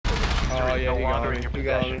Oh yeah, he got me. He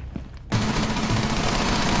got me.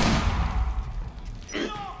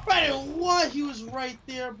 Right, what? He was right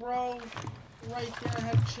there, bro. Right there, I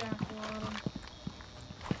had Chaco on him.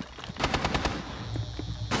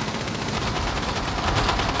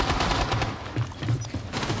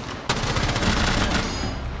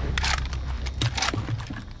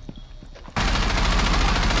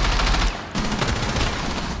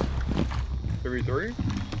 Three?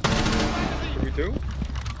 2?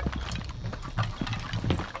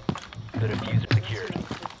 The diffuser secured.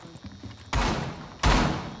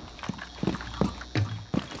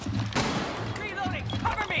 Reloading!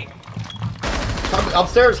 Cover me!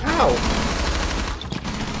 Upstairs? How?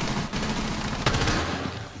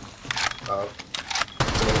 Oh.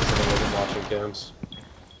 Someone wasn't watching cams.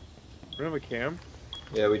 We don't have a cam?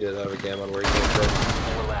 Yeah, we did have a cam on where he came from.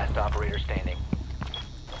 We're last operator standing.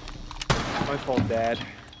 My fault, Dad.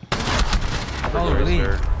 Holy.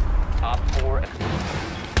 Op 4.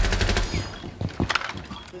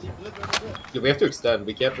 Yeah, we have to extend.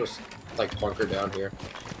 We can't just, like, bunker down here.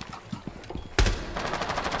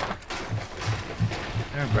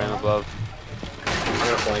 Ran above. I'm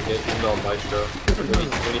gonna flank it, even though I'm Maestro. We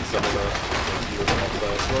need someone to...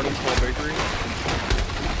 Running small bakery.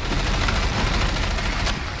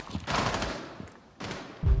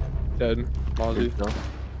 Dead. Mozzie.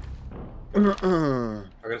 I'm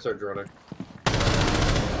gonna start droning.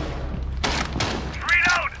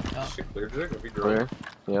 Reload! Shit, clear Jig? If we drone.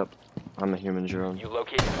 Clear? Yep. I'm a human drone. You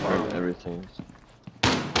located Heard everything.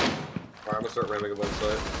 Alright, I'm gonna start ramming a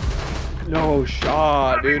website. No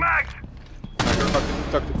shot, dude.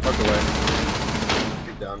 Tuck away.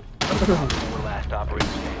 Keep down. We're last operator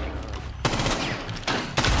standing.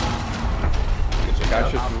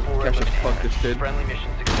 Kash just fucked this kid. Friendly mission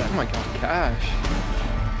success. Oh my god, Kash.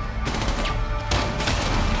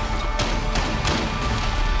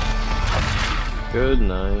 Good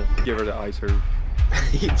night. Give her the ice herb.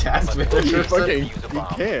 He tasked me. You fucking, you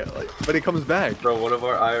can't, like, but he comes back. Bro, one of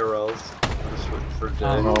our IRLs for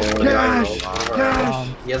dead. Oh, Kash! Kash!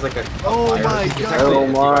 He has like a... Oh virus. my It's god. actually Oh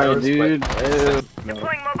an my, antivirus, dude. but- No.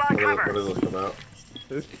 Deploying mobile What cover. does it come out?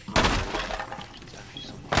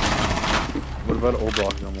 What about old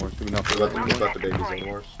block no more? Do we not What about the babies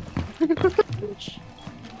anymore?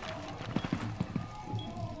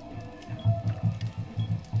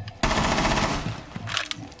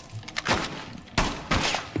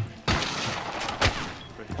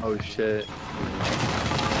 Oh shit.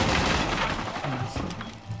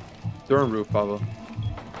 They're on roof, Pablo.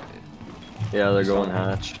 Yeah, they're going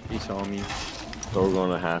hatch. He saw me. So we're going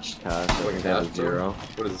to hatch Kash. I think they have a 0.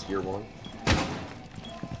 What is this, year 1?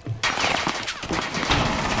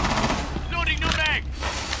 Loading new mag.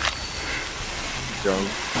 Drone.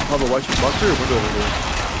 Pablo, watch your window over there.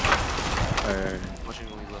 Alright. Watching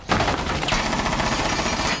when we left.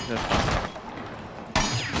 That's fine.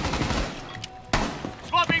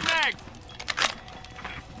 Swapping mag.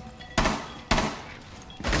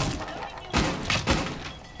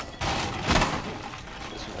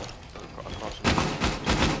 This is across.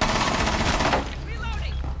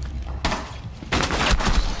 Reloading.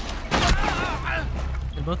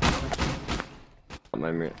 My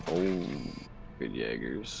oh, good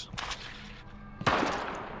Jaegers.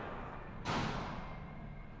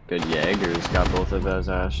 Good Jaegers got both of those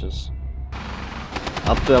ashes.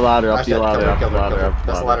 Up the ladder, up the ladder, up the ladder, up the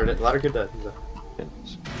That's the ladder. ladder. Ladder good dead. He's dead.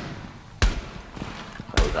 Goodness.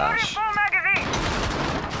 That was ash.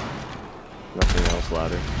 Nothing else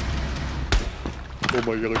ladder. Oh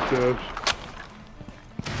my god, Kash.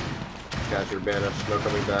 Kash, you're banished. No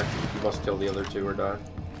coming back. You must kill the other two or die.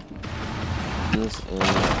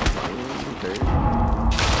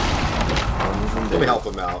 Let me help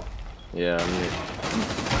him out. Yeah,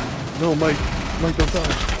 No, Mike, don't die.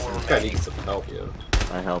 This guy needs some help, yo.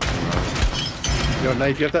 I helped him out. Yo,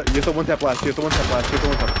 Knife, you have to one tap last. You have to one tap last. You have to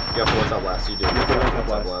one tap. You have to one tap last. You do. You have to one tap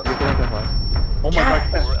last. You have to one tap last. Oh my god,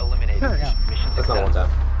 Kash. Eliminated. Yeah. Mission That's not a one tap.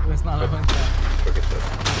 It's not a one tap. Quick as shit.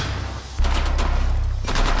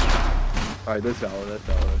 Alright, that's valid. That's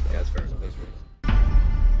valid. Yeah, that's fair. That's fair.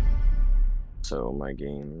 So my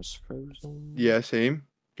game's frozen. Yeah, same.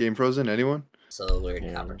 Game frozen. Anyone? So weird.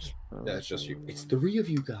 Game's Yeah, it's just you. It's 3 of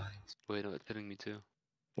you guys. Wait, no, it's hitting me too.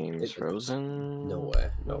 Game's frozen. No way.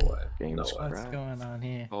 No way. Game's No way. crashed. What's going on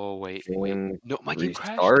here? Oh wait, Game wait. No, my game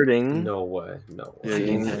crashed. restarting. No way. No Yeah, way.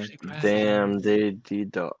 game actually crashed. Damn, they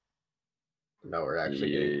did the. No, we're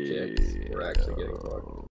actually getting kicked. We're actually getting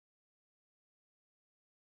fucked.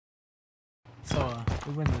 So,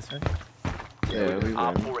 we win this, right? Yeah, we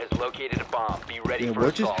Op win. 4 has located a bomb. Be ready Yeah, for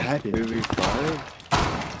what just assault. happened? 2v5?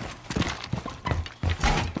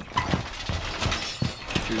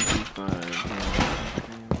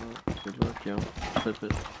 225. Good luck, yo. Clip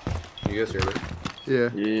it. You guys hear me? Yeah.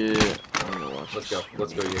 Yeah. I'm gonna watch Let's this go.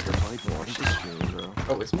 Let's go, stream. Jaeger. Watch the stream, bro.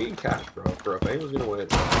 Oh, it's me and Kash, bro. Bro, if anyone's gonna win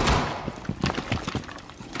it.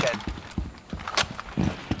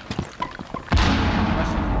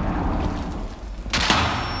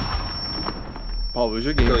 Paul, what was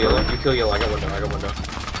your You game? kill yellow. plan? You kill yellow. I got window. I got window.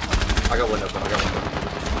 I got window, bro. I got window.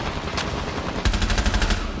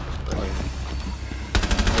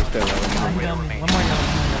 Okay, well, One more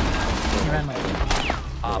yellow. He ran like.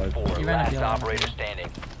 Op 4, He ran up last yellow. operator standing.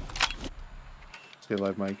 stay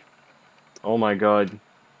alive, Mike. Oh my god.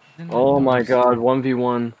 Oh my god.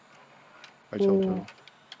 1v1. I told you.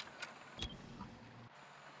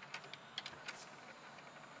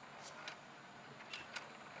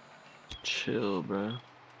 Chill, bro.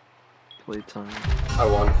 Playtime. I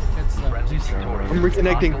won. It's the Friendly juicy. victorious. I'm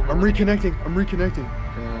reconnecting. I'm reconnecting. I'm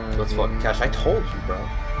reconnecting. Let's fuck Kash. I told you, bro.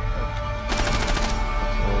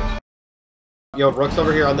 Yo, Rook's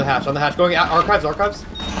over here on the hatch. On the hatch. Going out. Archives. Archives.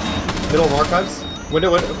 Middle of archives.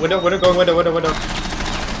 Window. Window. Going window.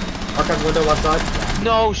 Archives window. Left side.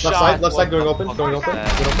 No shot. Left side going open. Going open.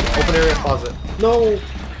 Open area closet. No.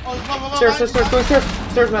 Oh, Stairs. Going stairs.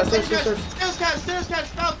 Stairs, Matt. Stairs. Stairs, Cash,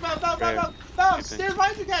 bounce, stairs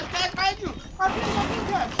behind you, Cash, back behind you. I'm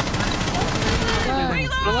Cash.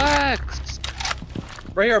 Relax.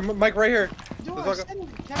 Right here, Mike. Right here. Do Let's it, go.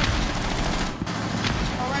 Cash.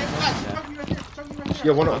 Alright, Cash, show me right here.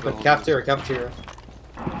 Yeah, one open. Cafeteria.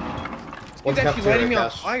 One's actually lighting me on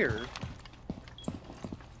Cash. fire.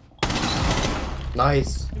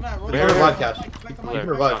 Nice. Come on, You can revive, Cash. Back to You Mike. can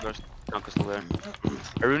revive. Chonka's still there.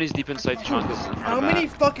 Aruni's deep inside. Chonka's in front How of many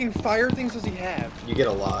Matt. fucking fire things does he have? You get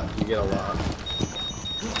a lot.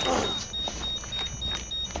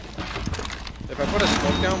 If I put a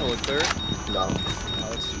smoke down, will it clear? No.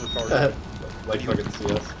 No, it's retarded. Like fucking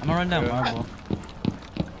CS. I'm gonna run down marble.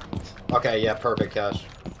 Okay, yeah, perfect, Cash.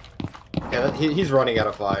 Yeah, he's running out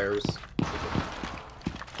of fires.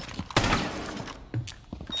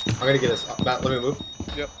 I'm gonna get us. Matt, let me move.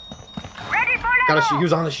 Yep. Got a shield. He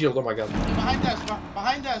was on the shield. Oh my god.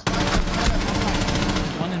 Behind us.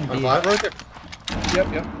 One in On B. five? Right there.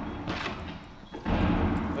 Yep.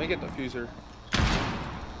 Let me get the fuser.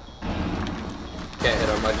 Can't hit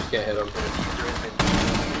him. I just can't hit him.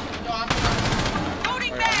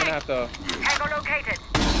 Alright, I'm gonna have to. Tango located.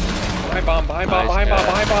 Behind bomb. Nice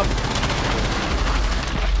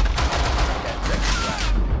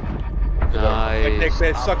My dick, Nice.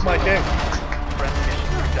 bitch. Suck my dick.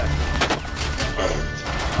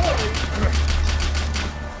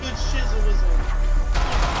 Good shizzle whistle.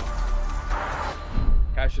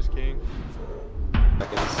 Cash is king.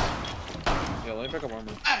 Seconds. Yeah, let me pick up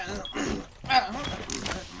armor.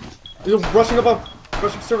 He's rushing above.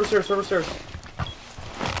 Rushing server stairs.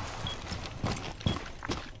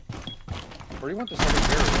 Where do you want the second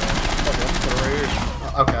barrier? Right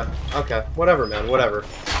here. Okay. Whatever, man. Whatever.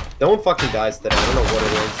 No one fucking dies today. I don't know what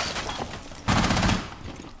it is.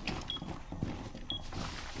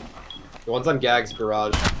 The one's on Gag's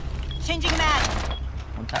garage. Changing mag.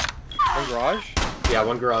 One tap. One garage? Yeah,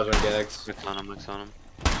 one garage on Gag's. Mix on him.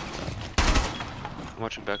 I'm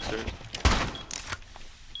watching backstairs.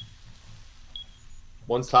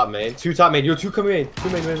 One's top main. Two top main. Yo, two come main. Two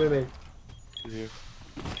main. Two here.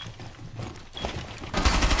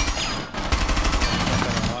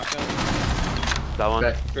 That one.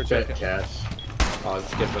 Good check. Cash. Oh,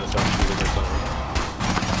 this kid finna start shooting or something.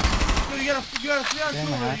 Yo, you got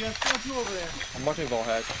two over there. I'm watching Vol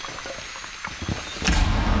hack.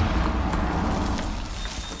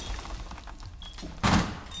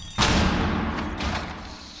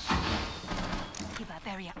 Keep that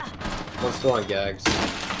barrier up. One's still on Gags.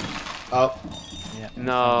 Oh.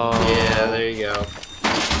 No. Yeah, there you go.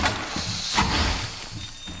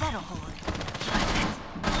 That'll hold.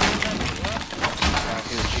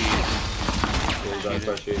 He's a cheat. He's done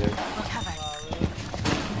start shooting. We'll cover.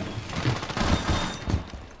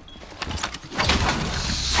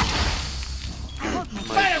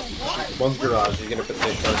 One's garage. He's gonna put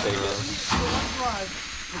the start taking it.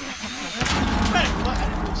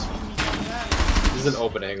 This is an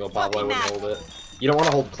open angle, Pablo. I wouldn't hold it. You don't want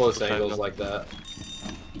to hold close angles like that.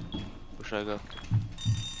 Where should I go?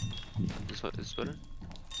 This better?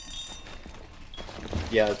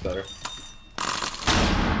 Yeah, it's better.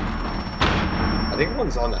 I think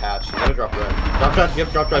one's on the hatch. You gotta drop red.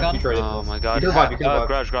 Drop drive. You traded. Oh my god. You can revive.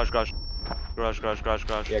 Garage.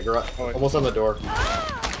 Yeah, garage. Almost on the door.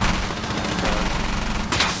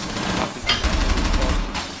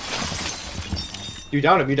 You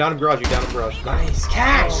down him, garage, Nice,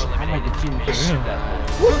 Cash! I made it too. Cash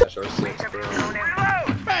R6, bro.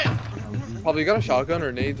 Pablo, you got a shotgun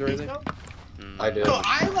or nades or anything? I do. So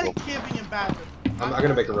I like camping in bathrooms. I'm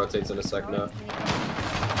gonna make a rotates in a sec now.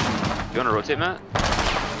 You wanna rotate, Matt?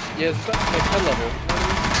 Yeah, it's like head level.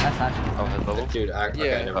 That's actually. Oh, head level. Dude, Yeah,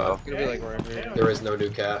 okay, never mind. it's gonna be like wherever. There is no new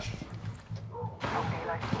cash.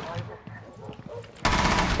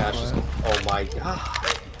 Cash is. Oh my god.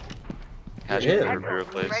 Cash Yeah. can never be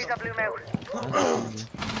replaced. Raise up blue milk.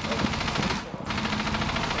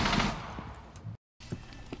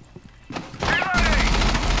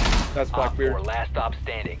 That's Op Blackbeard. 4, last stop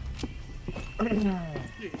standing. Dude,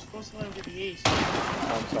 you're supposed to let him get the ace.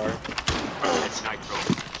 Oh, I'm sorry. It's nitro.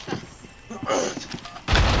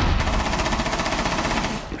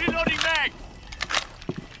 Reloading mag!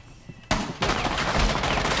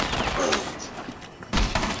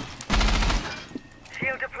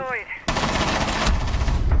 Shield deployed.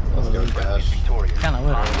 Let's go, cash. Victorious. Kinda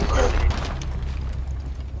would.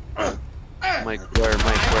 Mike, where?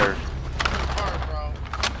 Mike, where? Hard, bro.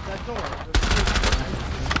 That door.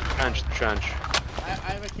 Trench. I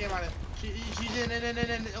have a cam on it. She's in.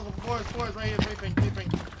 Floors, right here, three ping.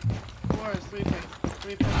 Floors, three ping.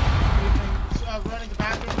 Running the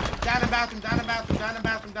bathroom. Down in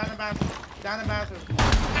bathroom.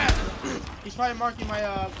 He's probably marking my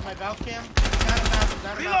valve cam. Down in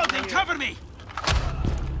bathroom. Reloading, cover me!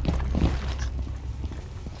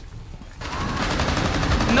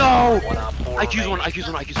 No! One op 4 I accuse one.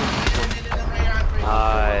 remaining.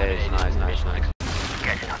 Nice.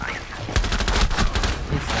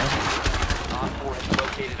 He's dead. Op 4 has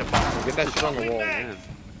located a bomb. Get that shit on the wall. Man.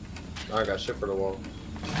 I got shit for the wall.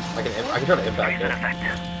 I can try to impact it.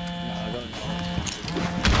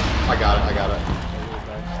 I got it.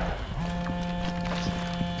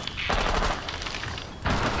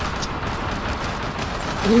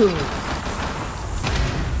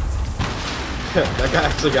 That guy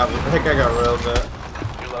actually got real, man.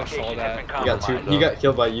 Your location that. has been He got compromised. he got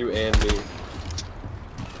killed by you and me.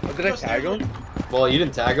 Oh, did I tag him? Well, you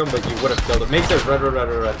didn't tag him, but you would have killed him. Make sense, red.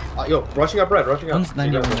 Yo, rushing up red. One's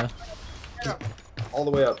 90 window. All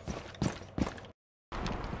the way up.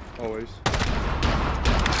 Always.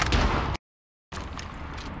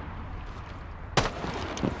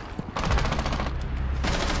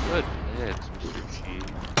 Good hits, Mr. G.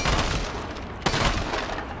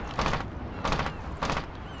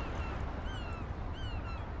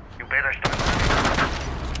 You better start.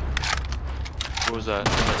 What was that?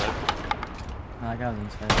 I got him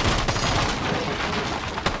inside.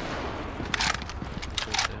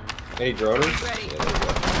 Any droners? Yeah, there we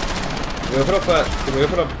go. Can we open up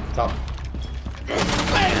top?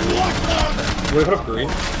 Can we open up green?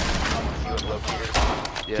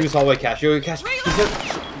 Yeah. Choose hallway cash. Yo, cash. He's hit.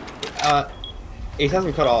 Ace has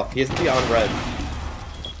him cut off. He has to be on red.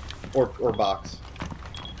 Or box.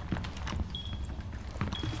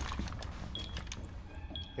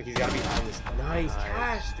 Like he's gotta be on this. Nice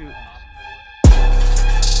cash, dude.